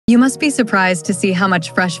You must be surprised to see how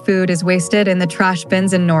much fresh food is wasted in the trash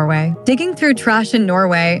bins in Norway. Digging through trash in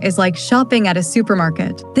Norway is like shopping at a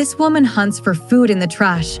supermarket. This woman hunts for food in the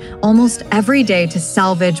trash almost every day to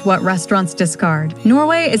salvage what restaurants discard.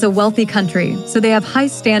 Norway is a wealthy country, so they have high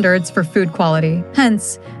standards for food quality.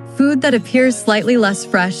 Hence, food that appears slightly less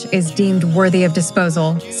fresh is deemed worthy of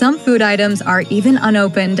disposal. Some food items are even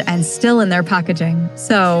unopened and still in their packaging.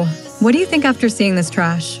 So, what do you think after seeing this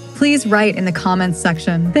trash? Please write in the comments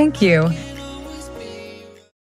section. Thank you.